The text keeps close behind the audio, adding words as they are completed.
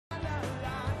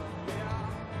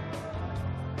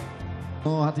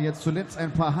Hatte jetzt zuletzt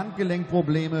ein paar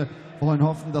Handgelenkprobleme. Wir wollen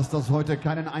hoffen, dass das heute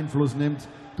keinen Einfluss nimmt.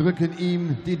 Drücken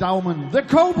ihm die Daumen. The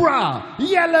Cobra,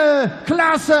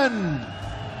 Kllasen.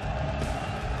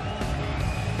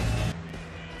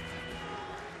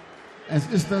 Es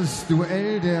ist das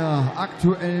Duell der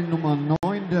aktuellen Nummer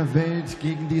 9 der Welt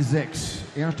gegen die 6.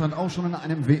 Er stand auch schon in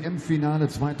einem WM-Finale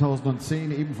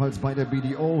 2010, ebenfalls bei der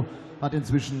BDO. Hat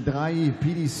inzwischen 3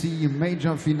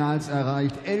 PDC-Major-Finals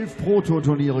erreicht, 11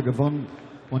 Pro-Tour-Turniere gewonnen.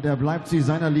 Und er bleibt sich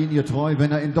seiner Linie treu,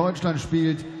 wenn er in Deutschland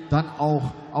spielt, dann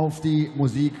auch auf die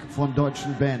Musik von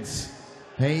deutschen Bands.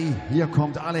 Hey, hier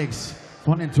kommt Alex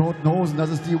von den Toten Hosen, das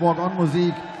ist die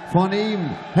Walk-On-Musik von ihm.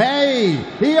 Hey,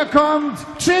 hier kommt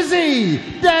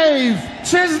Dave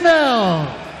Chisnall.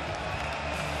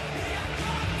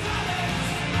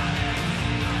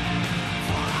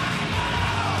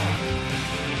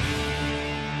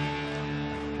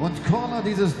 Und Caller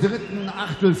dieses dritten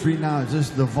Achtelfinals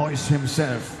ist the voice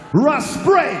himself, Russ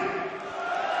Bray.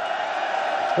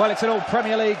 Well, it's an all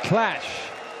Premier League clash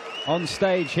on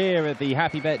stage here at the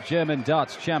Happy Bet German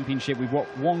Darts Championship. We've got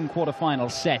one quarter-final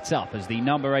set up as the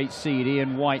number 8 seed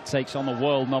Ian White takes on the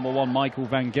world number 1 Michael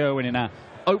van Gerwen in our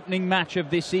opening match of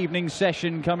this evening's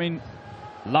session, coming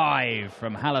live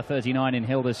from Halle 39 in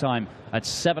Hildesheim at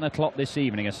 7 o'clock this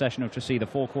evening. A session which will see the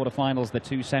 4 quarter-finals, the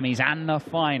 2 semis and the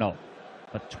final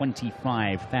for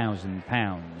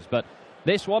 £25,000. But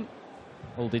this one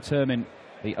will determine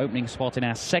the opening spot in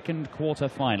our second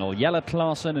quarter-final.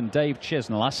 Kllasen and Dave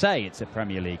Chisnall. I say it's a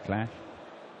Premier League clash.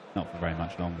 Not for very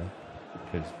much longer,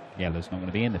 because Jella's not going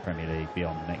to be in the Premier League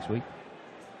beyond next week.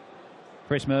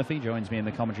 Chris Murphy joins me in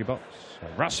the commentary box.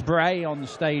 Russ Bray on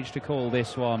stage to call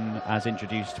this one, as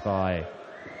introduced by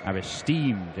our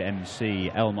esteemed MC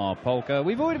Elmar Polka.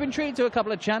 We've already been treated to a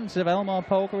couple of chants of Elmar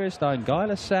Polka ist ein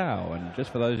geiler Sau. And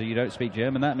just for those of you who don't speak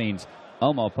German, that means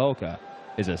Elmar Polka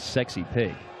is a sexy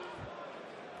pig.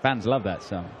 Fans love that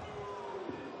song.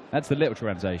 That's the literal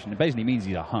translation. It basically means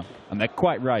he's a hunk. And they're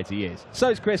quite right, he is.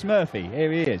 So's Chris Murphy.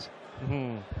 Here he is.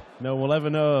 No one will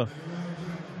ever know.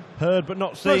 Heard but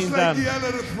not seen, Dan.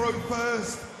 Yella to throw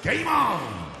first. Game on!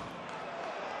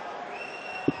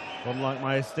 Unlike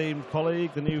my esteemed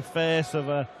colleague, the new face of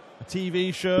a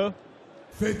TV show.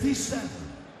 57.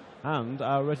 And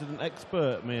our resident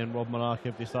expert, me and Rob Malarkey,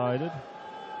 have decided,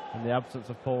 in the absence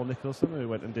of Paul Nicholson, who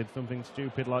went and did something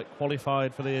stupid like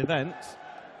qualified for the event.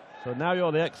 So now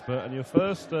you're the expert, and your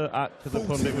first act to the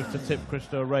pundit was to tip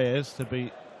Cristo Reyes to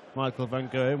beat Michael van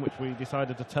Gerwen, which we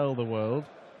decided to tell the world.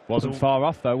 Wasn't far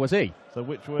off, though, was he? So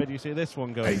which way do you see this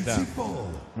one going down?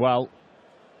 Well,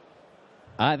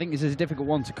 I think this is a difficult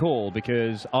one to call,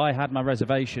 because I had my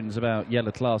reservations about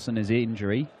Kllasen, his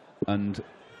injury, and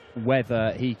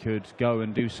whether he could go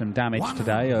and do some damage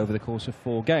today over the course of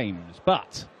 4 games.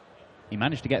 But he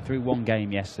managed to get through 1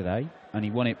 game yesterday, and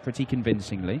he won it pretty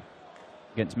convincingly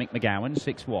against Mick McGowan,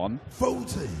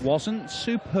 6-1. Wasn't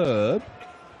superb,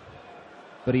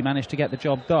 but he managed to get the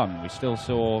job done. We still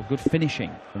saw good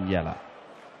finishing from Jella.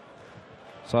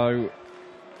 So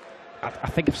I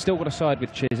think I've still got to side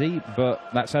with Chizzy, but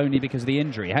that's only because of the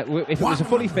injury. If it was a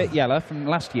fully fit Jella from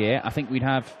last year, I think we'd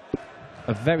have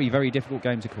a very, very difficult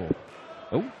game to call.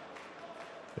 Oh.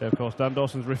 Yeah, of course, Dan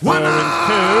Dawson's referring to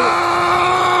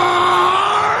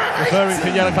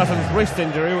Kllasen's wrist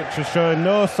injury, which is showing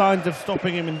no signs of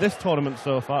stopping him in this tournament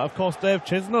so far. Of course, Dave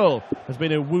Chisnall has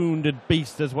been a wounded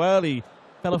beast as well. He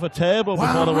fell off a table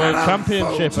before the World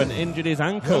Championship and injured his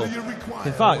ankle.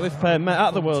 In fact, this pair met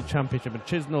at the World Championship, and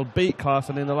Chisnall beat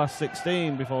Klaasen in the last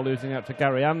 16 before losing out to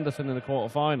Gary Anderson in the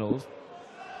quarterfinals.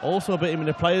 Also beat him in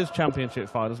the Players' Championship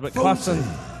finals, but Kllasen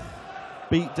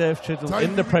beat Dave Chisnall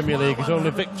in the Premier League, his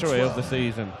only victory of the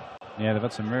season. Yeah, they've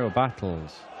had some real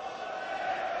battles.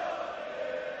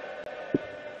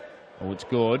 Oh, it's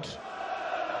good.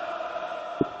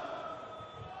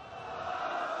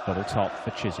 Double top for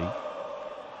Chizzy.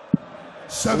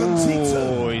 72.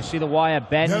 Oh, you see the wire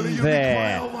bend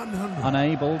there.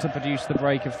 Unable to produce the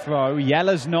break of throw.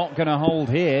 Jella's not going to hold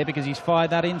here because he's fired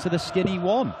that into the skinny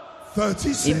one.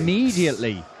 36.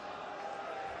 Immediately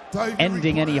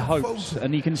ending any hopes.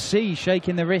 And you can see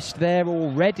shaking the wrist there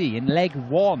already in leg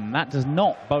 1. That does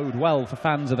not bode well for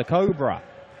fans of the Cobra.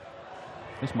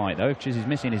 This might, though, if Chizzy's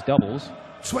missing his doubles.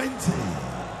 20.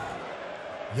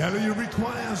 Jella, you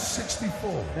require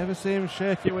 64. Never see him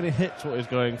shake it when he hits what he's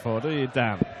going for, do you,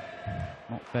 Dan?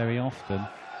 Not very often.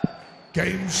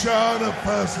 Game show, the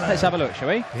first leg. Let's have a look, shall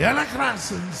we? Jella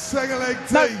Klaasen, second leg,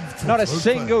 No, Dave. not a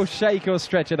single shake or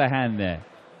stretch of the hand there.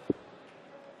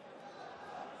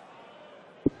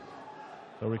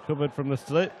 So recovered from the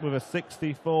slip with a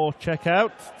 64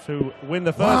 checkout to win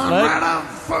the first leg.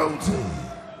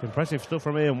 Impressive stuff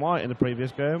from Ian White in the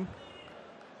previous game.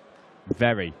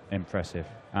 Very impressive.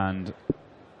 And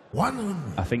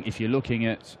 100. I think if you're looking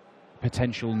at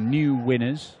potential new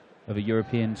winners of a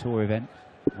European Tour event,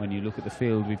 when you look at the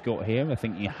field we've got here, I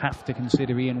think you have to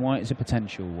consider Ian White as a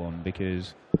potential one,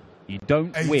 because you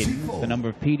don't win the number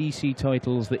of PDC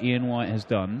titles that Ian White has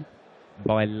done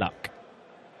by luck.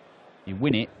 You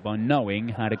win it by knowing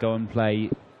how to go and play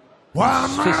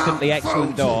consistently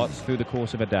excellent darts through the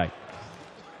course of a day.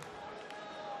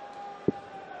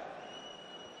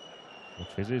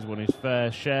 Chizzy's won his fair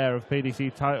share of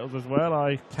PDC titles as well.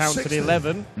 I counted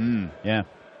 11. Yeah.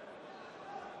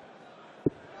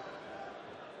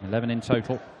 11 in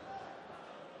total,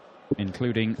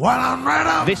 including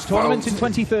this tournament in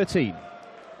 2013.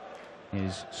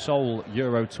 His sole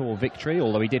Euro Tour victory,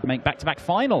 although he did make back-to-back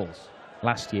finals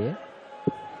last year.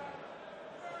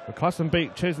 Well, Kllasen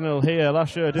beat Chisnall here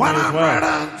last year, didn't he, as well?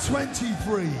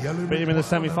 123. Beat him in the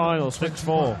semi-finals,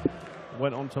 6-4.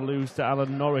 Went on to lose to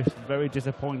Alan Norris. Very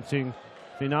disappointing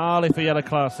finale for Jelle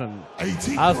Klaasen.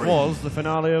 As was the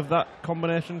finale of that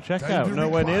combination checkout.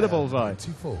 Nowhere near the bullseye.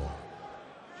 84.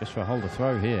 Just for a hold of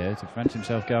throw here to prevent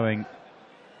himself going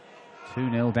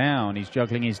 2-0 down. He's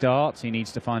juggling his darts. He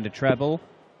needs to find a treble.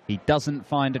 He doesn't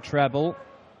find a treble.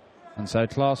 And so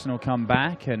Kllasen will come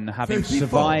back, and having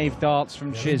survived darts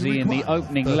from Chizzy in the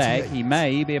opening leg, he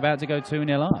may be about to go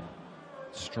 2-0 up.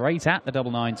 Straight at the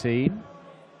double 19.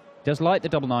 Does like the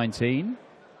double 19.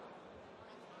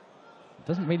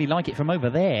 Doesn't really like it from over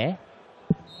there.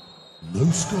 No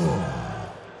score.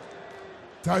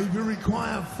 David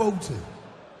require 40.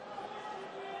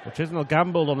 Well, Chisnall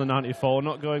gambled on the 94,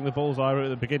 not going the bullseye route at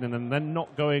the beginning, and then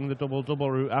not going the double-double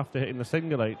route after hitting the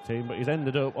single 18, but he's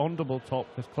ended up on double top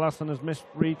because Kllasen has missed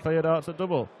 3 clear darts at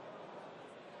double.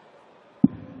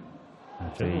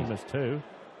 Chisnall missed 2.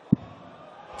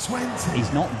 20.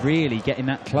 He's not really getting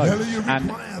that close.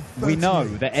 And we know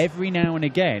that every now and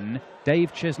again,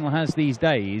 Dave Chisnall has these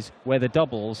days where the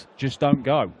doubles just don't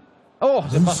go. Oh,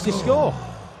 it's a busted score.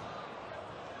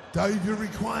 Dave, you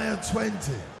require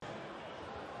 20.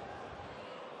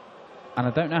 And I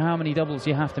don't know how many doubles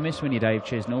you have to miss when you're Dave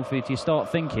Chisnall for you to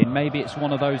start thinking maybe it's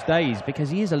one of those days, because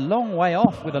he is a long way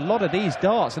off with a lot of these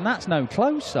darts, and that's no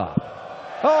closer.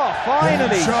 Oh,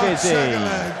 finally, Chizzy.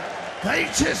 Dave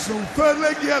Chisnall, third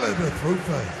leg yellow to through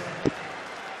face.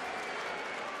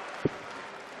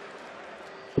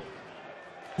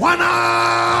 Well, 2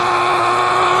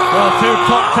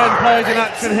 top 10 players in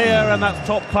action here, and that's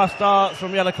top-class darts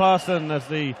from Jelle Klaasen as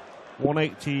the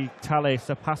 180 tally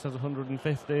surpasses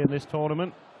 150 in this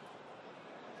tournament.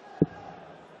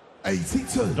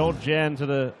 82. Dodgy end to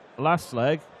the last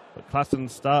leg, but Kllasen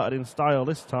started in style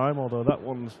this time, although that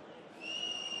one's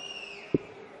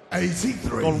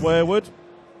 83. gone wayward.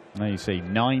 Now you see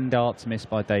 9 darts missed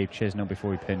by Dave Chisnall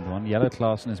before he pinned one. Jelle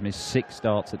Klaasen has missed 6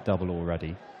 darts at double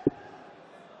already.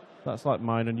 That's like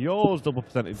mine and yours double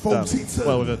percentage. 42.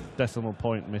 Well, with a decimal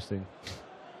point missing.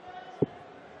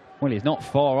 Well, he's not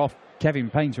far off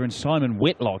Kevin Painter and Simon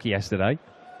Whitlock yesterday.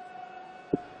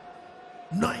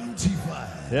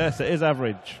 95. Yes, it is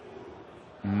average.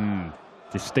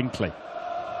 Distinctly.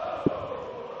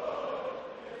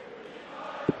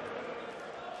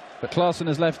 But Kllasen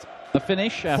has left a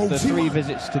finish after 3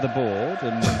 visits to the board,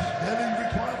 and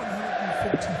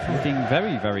looking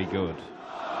very, very good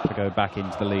to go back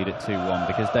into the lead at 2-1,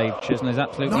 because Dave Chisnall is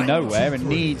absolutely nowhere and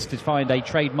needs to find a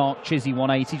trademark Chizzy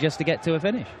 180 just to get to a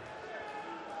finish.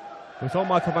 We saw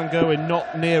Michael van Gerwen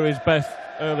not near his best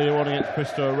earlier on against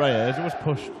Cristo Reyes. It was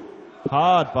pushed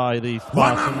hard by these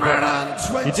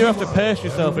Kllasen. You do have to pace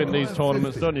yourself in these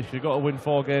tournaments, don't you? You've got to win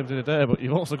 4 games in a day, but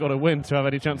you've also got to win to have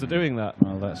any chance of doing that.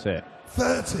 Well, that's it.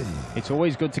 30. It's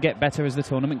always good to get better as the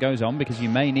tournament goes on, because you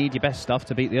may need your best stuff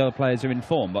to beat the other players who are in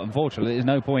form, but unfortunately there's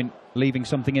no point leaving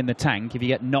something in the tank if you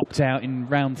get knocked out in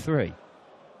round 3.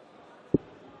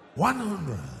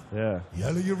 100. Yeah.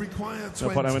 Yellow, you require 20.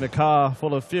 No point having a car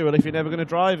full of fuel if you're never going to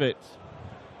drive it.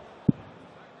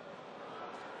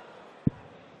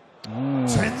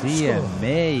 Oh, dear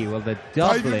me. Well, the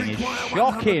doubling is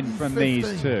shocking from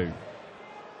these two.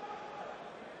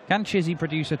 Can Chizzy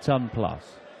produce a ton plus?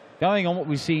 Going on what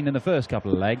we've seen in the first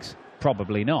couple of legs,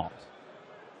 probably not.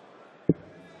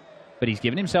 But he's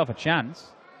given himself a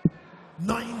chance.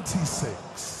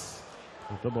 96.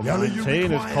 The double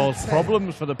 19 has caused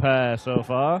problems for the pair so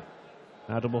far.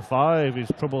 Now double 5 is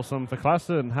troublesome for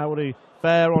Kllasen. How would he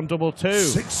fare on double 2?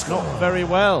 Not very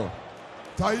well.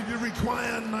 Dave, you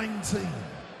require 19.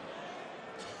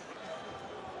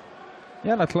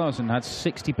 Jelle Klaasen had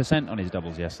 60% on his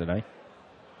doubles yesterday.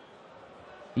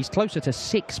 He's closer to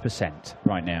 6%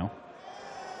 right now.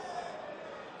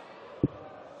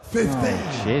 15.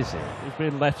 Oh, Chizzy. He's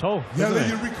been let off. Yellow, Isn't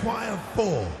you he? require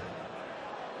 4.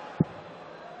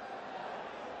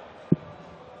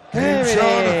 There Game it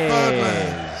shot of third is.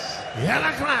 leg.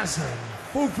 Yellow Kllasen.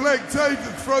 Fourth leg, Dave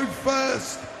to throw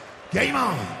first. Game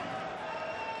on.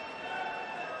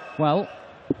 Well,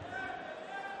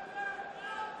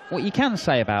 what you can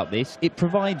say about this, it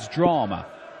provides drama.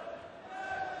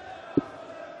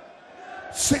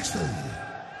 60.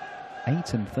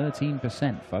 8 and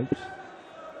 13%, folks.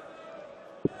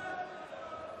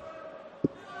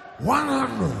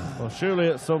 100. Well, surely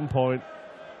at some point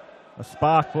a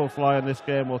spark will fly and this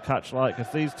game will catch light,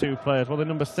 because these two players, well, they're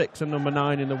number 6 and number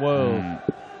 9 in the world.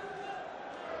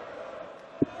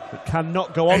 It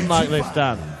cannot go on like this,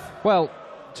 Dan. Well,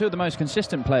 two of the most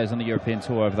consistent players on the European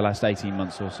Tour over the last 18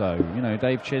 months or so. You know,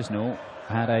 Dave Chisnall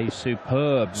had a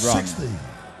superb run. 60.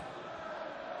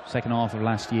 Second half of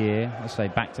last year, let's say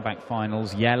back-to-back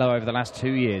finals. Yellow over the last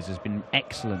 2 years has been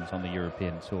excellent on the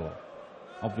European Tour.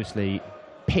 Obviously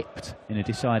pipped in a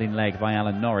deciding leg by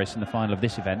Alan Norris in the final of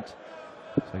this event.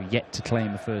 So yet to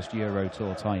claim the first Euro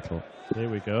Tour title. Here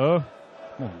we go.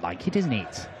 More like it, isn't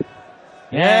it?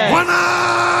 Yeah. Winner!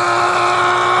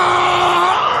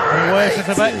 Oasis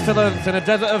of excellence in a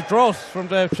desert of dross from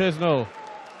Dave Chisnall.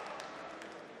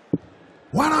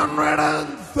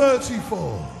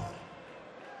 134.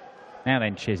 Now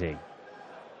then, Chizzy.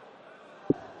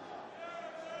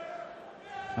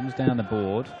 Comes down the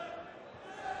board.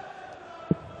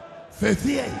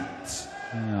 58.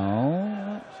 No,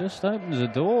 that just opens a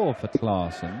door for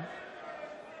Kllasen.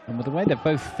 And with the way they're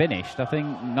both finished, I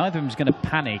think neither of them's going to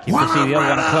panic if they see the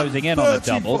other one closing in on the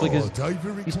double, because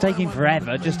he's taking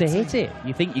forever just to hit it.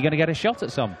 You think you're going to get a shot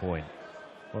at some point.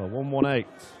 Well, 118.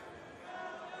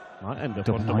 Might end up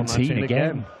Double on double 19 19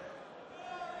 again.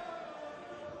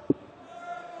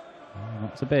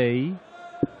 Not to be.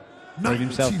 Made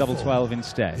himself double 12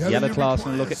 instead. Yellow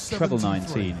Kllasen look at treble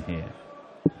 19 here.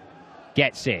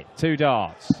 Gets it. 2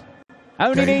 darts.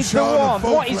 Only needs the one.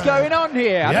 What is going on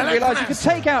here? I didn't realise you could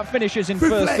take out finishers in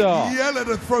first dart. Yellow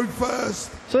to throw first.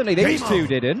 Certainly these two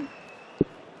didn't.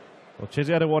 Well, Chizzy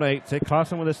had a 180.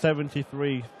 Klaasen with a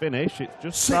 73 finish. It's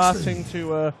just 60. starting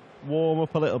to warm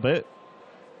up a little bit.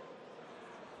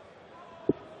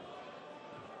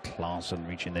 Klaasen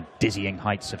reaching the dizzying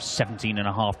heights of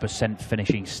 17.5%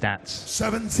 finishing stats.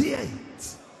 78.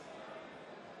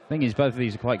 Thing is, both of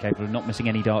these are quite capable of not missing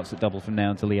any darts at double from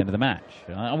now until the end of the match.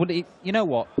 You know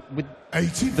what? With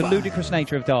 85. the ludicrous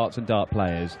nature of darts and dart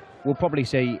players, we'll probably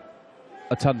see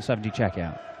a ton 70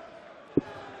 checkout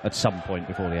at some point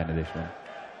before the end of this one.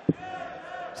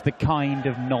 It's the kind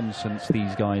of nonsense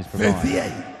these guys provide.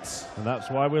 58. And that's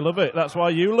why we love it. That's why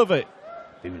you love it.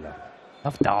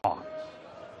 Love darts.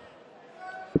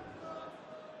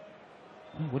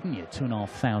 Wouldn't you?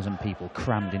 2,500 people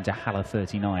crammed into Halle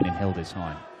 39 in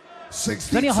Hildesheim.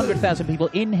 62. There's only 100,000 people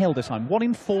in Hildesheim. 1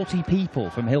 in 40 people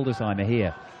from Hildesheim are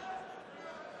here.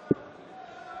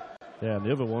 Yeah, and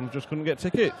the other one just couldn't get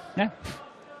tickets. Yeah.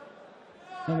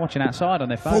 They're watching outside on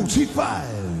their phones.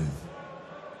 45.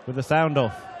 With the sound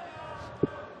off.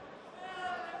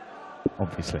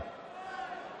 Obviously.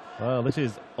 Well, this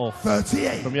is off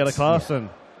 38. from Yellow Kllasen.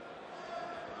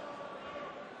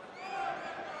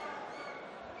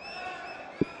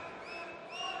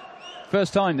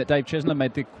 First time that Dave Chisnall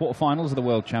made the quarterfinals of the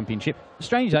World Championship.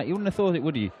 Strange that, you wouldn't have thought it,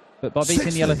 would you? But by beating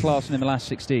 60. Yellow Kllasen in the last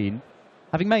 16,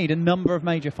 having made a number of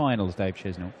major finals, Dave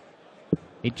Chisnall,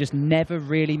 it just never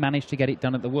really managed to get it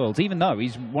done at the Worlds, even though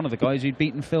he's one of the guys who'd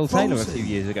beaten Phil Taylor a few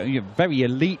years ago. A very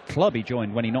elite club he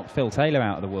joined when he knocked Phil Taylor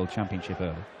out of the World Championship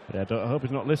early. Yeah, I hope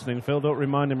he's not listening, Phil. Don't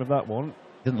remind him of that one.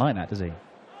 Doesn't like that, does he? I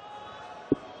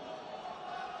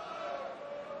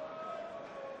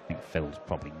think Phil's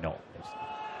probably not.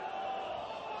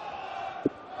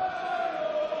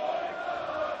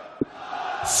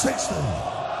 60.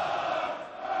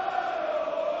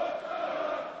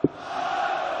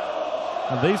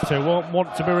 And these two won't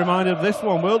want to be reminded of this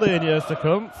one, will they, in years to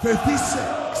come? 56.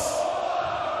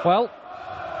 Well,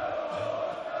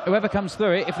 whoever comes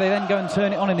through it, if they then go and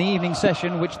turn it on in the evening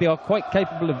session, which they are quite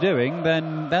capable of doing,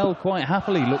 then they'll quite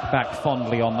happily look back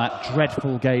fondly on that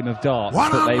dreadful game of darts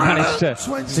that they managed to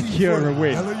secure a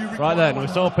win. Right then, we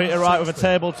saw Peter Wright with a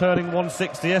table turning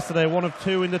 160 yesterday, 1 of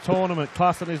 2 in the tournament.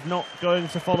 Kllasen is not going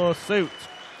to follow suit.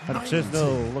 And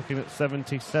Chisnall looking at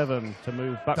 77 to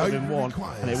move back within 1.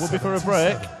 And it will be for a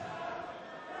break.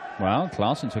 Well,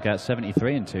 Kllasen took out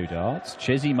 73 in 2 darts.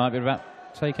 Chizzy might be about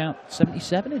to take out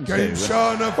 77 in 2.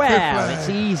 Well, it's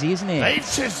easy, isn't it? Dave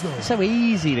Chisnall. It's so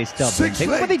easy, this doubling thing.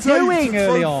 What were they doing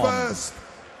early on? First.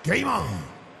 Game on.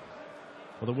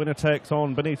 Well, the winner takes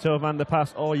on Benito van der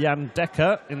Pas or Jan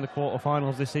Dekker in the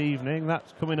quarterfinals this evening.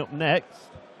 That's coming up next.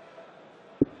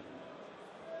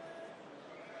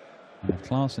 And if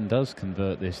Kllasen does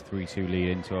convert this 3-2 lead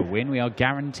into a win, we are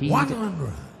guaranteed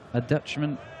 100. a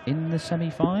Dutchman in the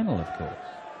semi-final, of course.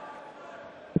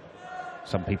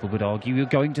 Some people would argue you're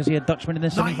going to see a Dutchman in the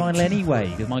semi-final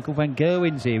anyway, because Michael van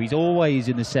Gerwen's here. He's always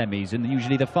in the semis and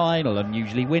usually the final and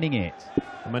usually winning it.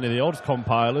 And many of the odds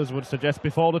compilers would suggest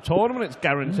before the tournament it's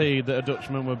guaranteed that a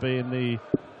Dutchman would be in the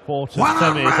quarters,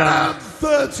 semis and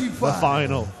the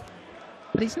final.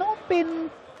 But he's not been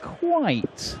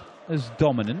quite as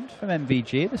dominant from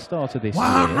MVG at the start of this year.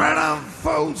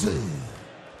 140.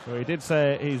 So he did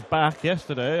say he's back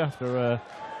yesterday after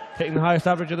hitting the highest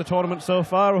average of the tournament so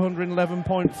far,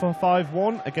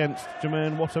 111.451 against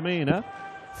Jermaine Watamina.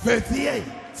 58.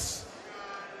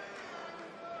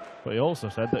 But he also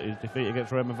said that his defeat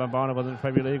against Raymond van Barneveld in the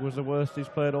Premier League was the worst he's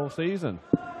played all season.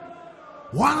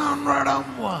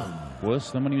 101.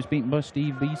 Worse than when he was beaten by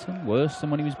Steve Beaton, worse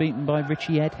than when he was beaten by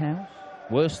Richie Edhouse,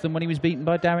 worse than when he was beaten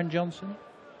by Darren Johnson.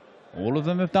 All of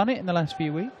them have done it in the last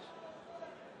few weeks.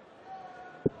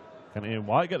 Can Ian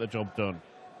White get the job done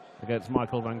against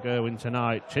Michael van Gerwen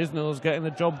tonight? Chisnall's getting the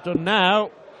job done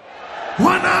now.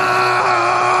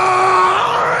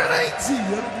 180.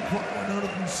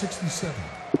 167.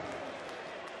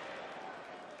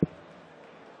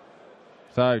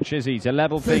 So Chizzy to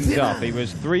level things up. He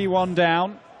was 3-1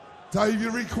 down. Dave,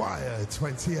 you require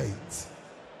 28.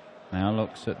 Now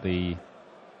looks at the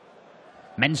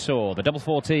Mensah, the double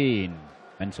 14.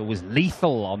 Mensah was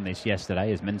lethal on this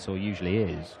yesterday, as Mensah usually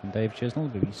is. And Dave Chisnall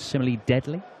will be similarly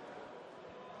deadly.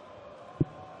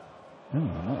 Oh,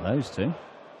 not those two.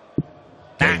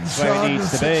 That's where it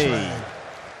needs to be.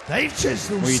 Dave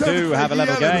Chisnall. We do have a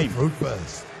level game.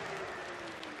 First.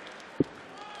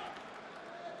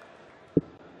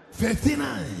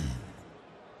 59.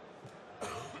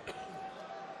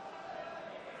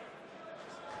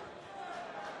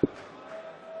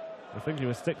 I think he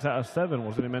was 6 out of 7,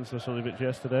 wasn't he, Mensah Suljovic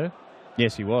yesterday?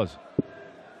 Yes, he was.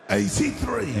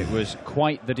 83. It was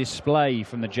quite the display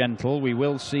from the gentle. We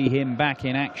will see him back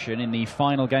in action in the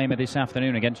final game of this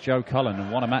afternoon against Joe Cullen.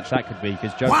 And what a match that could be,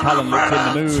 because Joe Cullen looked in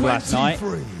the mood last night,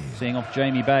 seeing off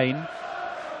Jamie Bain.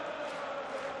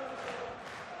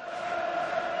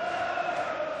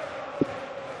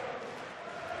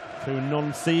 Two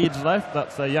non-seeds left.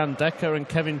 That's Jan Dekker and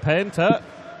Kevin Painter.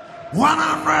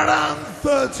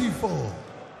 134.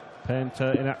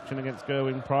 Painter in action against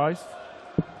Gerwin Price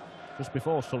just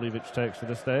before Suljovic takes to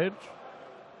the stage.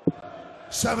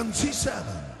 77.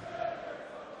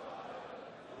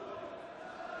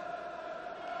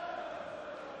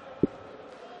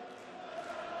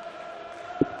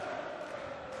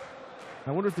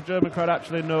 I wonder if the German crowd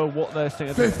actually know what they're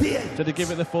singing. 58. Did they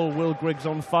give it the full Will Griggs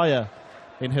on Fire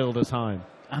in Hildesheim?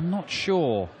 I'm not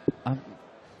sure.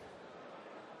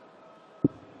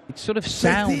 It sort of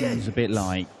sounds 58. a bit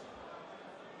like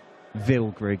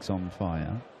Will Griggs on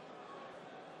Fire.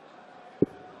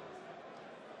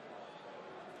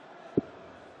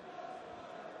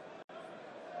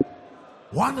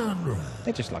 $100.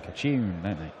 They just like a tune,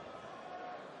 don't they?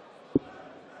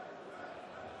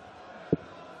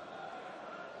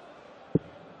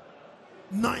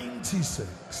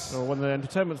 $96. Well, when the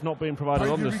entertainment's not being provided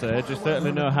on the stage, they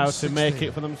certainly know how to make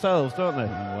it for themselves, don't they?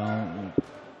 Well,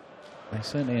 they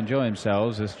certainly enjoy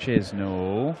themselves as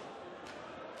Chisnall.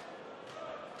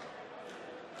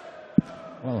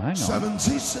 Well, hang on.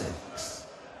 76.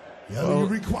 Yeah, Well, you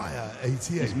require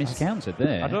 88. He's miscounted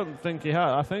there. I don't think he had.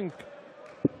 I think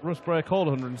Russ Bray called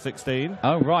 116.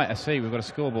 Oh, right, I see. We've got a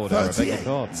scoreboard error. I beg your 38.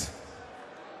 pardon.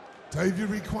 Dave, you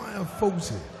require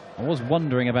 40. I was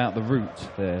wondering about the route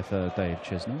there for Dave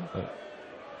Chisnall, but...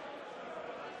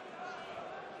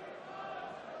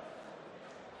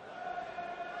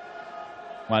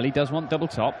 Well, he does want double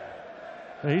top.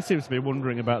 He seems to be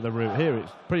wondering about the route here.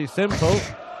 It's pretty simple.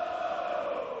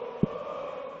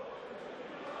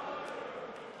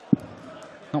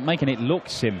 Not making it look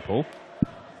simple.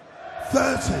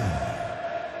 30.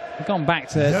 We've gone back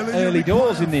to Yellow, early you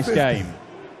doors require in this 50. Oh, game.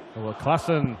 well,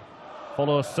 Kllasen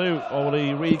follows suit, or will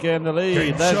he regain the lead?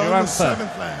 Game There's show, your the answer.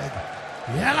 7th leg.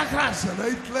 Yellow Klaasen,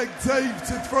 8th leg Dave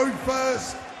to throw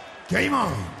first. Game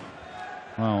on.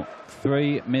 Well,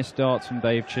 3 missed darts from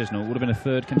Dave Chisnall. Would have been a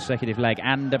 3rd consecutive leg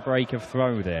and a break of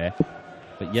throw there.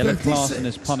 But Yellow 56. Kllasen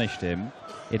has punished him.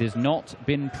 It has not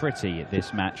been pretty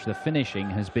this match. The finishing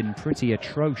has been pretty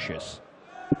atrocious.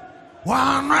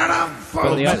 140.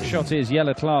 But the upshot is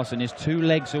Yellow Kllasen is 2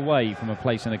 legs away from a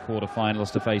place in the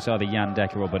quarterfinals to face either Jan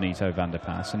Dekker or Benito van der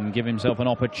Pas and give himself an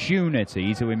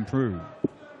opportunity to improve.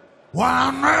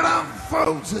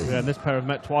 140. Yeah, and this pair have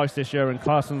met twice this year, and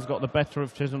Klaasen's got the better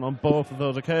of Chisnall on both of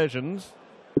those occasions.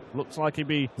 Looks like he'd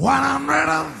be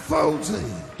 140.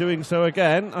 doing so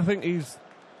again. I think he's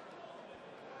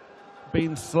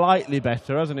been slightly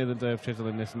better, hasn't he, than Dave Chisnall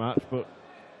in this match, but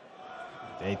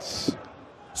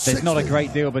There's not a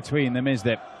great deal between them, is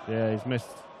there? yeah, he's missed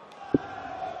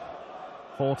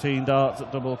 14 darts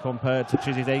at double compared to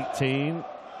Chizzy's 18.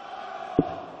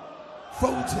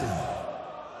 40.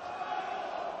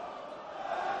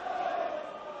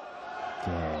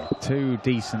 Yeah, two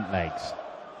decent legs.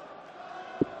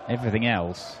 Everything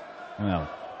else, well,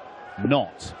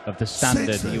 not of the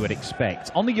standard that you would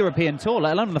expect on the European Tour,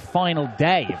 let alone on the final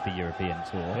day of the European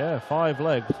Tour. Yeah, 5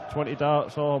 legs, 20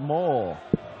 darts or more.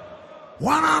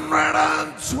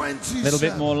 127. A little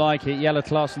bit more like it. Jelle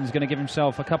Klaasen's going to give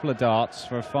himself a couple of darts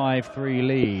for a 5-3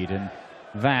 lead, and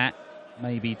that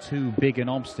may be too big an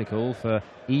obstacle for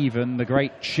even the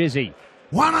great Chizzy.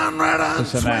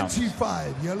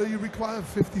 125. Jelle, you require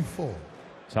 54.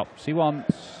 Tops he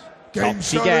wants. Game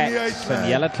Tops he shot in the gets. 8th And leg.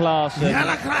 Jelle Klaasen,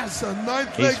 Jelle Klaasen,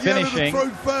 9th his leg, Jelle to finishing throw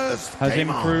first. has Game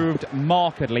on. improved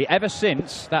markedly ever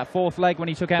since that 4th leg when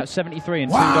he took out 73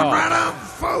 and 2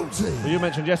 darts. 140. Well, you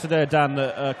mentioned yesterday, Dan,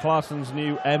 that Klaasen's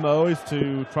new MO is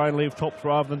to try and leave tops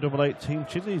rather than double 18.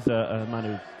 Chizzy's a man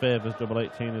who favours double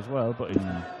 18 as well, but he's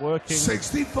working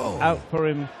 64. out for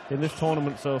him in this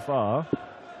tournament so far.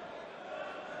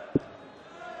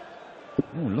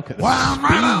 Ooh, look at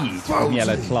the speed from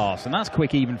Jelle Klaasen. That's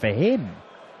quick even for him.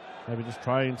 Maybe just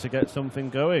trying to get something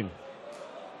going.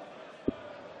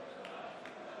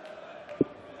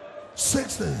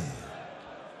 60.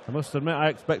 I must admit, I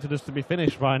expected us to be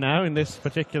finished by now in this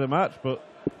particular match, but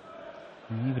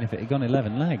Even if it had gone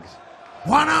 11 legs.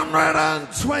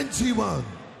 121.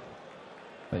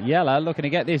 But Jelle looking to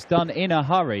get this done in a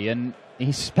hurry, and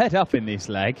he's sped up in this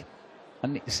leg,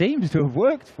 and it seems to have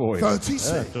worked for him. 36.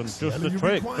 yeah, done just Jelle, the you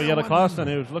trick for require Jelle 100. Klaasen,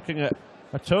 who's looking at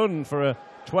a ton for a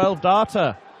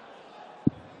 12-darter.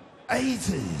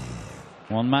 80.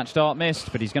 One match dart missed,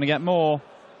 but he's going to get more.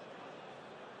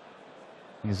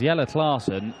 Because Jelle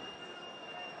Klaasen,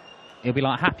 he'll be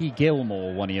like Happy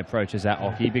Gilmore when he approaches that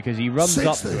hockey, because he runs 60.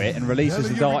 up to it and releases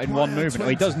the Jelle, you dart in one require movement. Well,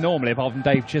 he 20. does normally, apart from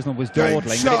Dave Chisnall was Game dawdling,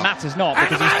 but it shot. matters not,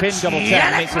 because And he's pinned that's double 10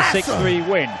 and it's a Klaasen. 6-3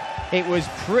 win. It was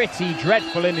pretty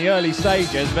dreadful in the early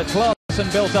stages, but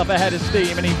Klaasen built up a head of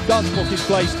steam, and he does book his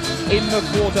place in the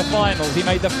quarter-finals. He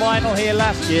made the final here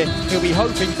last year. He'll be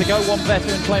hoping to go one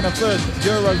better and claim a first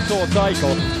Euro Tour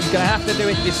title. He's going to have to do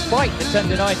it despite the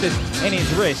tendinitis in his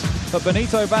wrist. But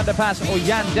Benito van der Pas or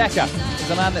Jan Dekker is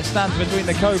the man that stands between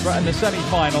the Cobra and the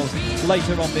semi-finals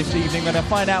later on this evening. We're going to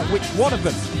find out which one of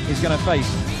them is going to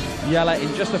face Jelle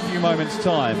in just a few moments'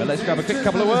 time. But let's grab a quick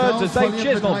couple of words as Dave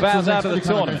Chisnall bows out of the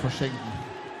tournament.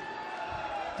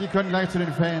 Die können gleich zu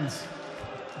den Fans.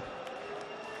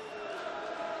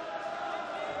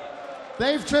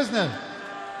 Dave Chisnall.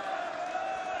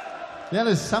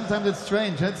 Jelle, sometimes it's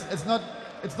strange. It's not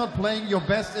playing your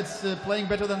best. It's playing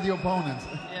better than the opponent.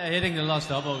 Yeah, hitting the last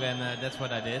double, and that's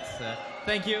what I did.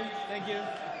 Thank you.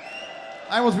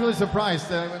 I was really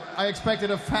surprised. I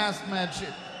expected a fast match.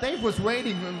 Dave was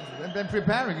waiting and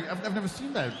preparing. I've never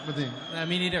seen that with him.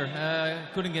 Me neither.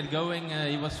 Couldn't get going.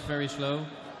 He was very slow.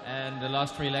 And the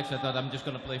last 3 legs, I thought I'm just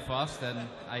going to play fast, and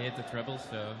I hit the treble,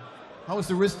 so... How is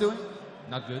the wrist doing?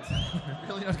 Not good.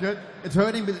 Really not good? It's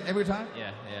hurting every time?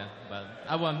 yeah, but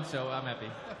I won, so I'm happy.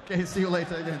 Okay, see you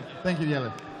later again. Thank you,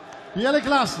 Jelle. Jelle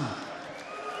Kllasen.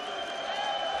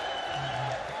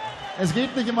 Es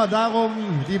geht nicht immer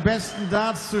darum, die besten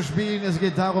Darts zu spielen, es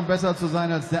geht darum, besser zu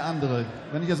sein als der andere.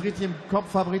 Wenn ich das richtig im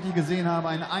Kopf habe, richtig gesehen habe,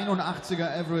 ein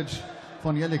 81er Average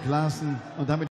von Jelle Kllasen und damit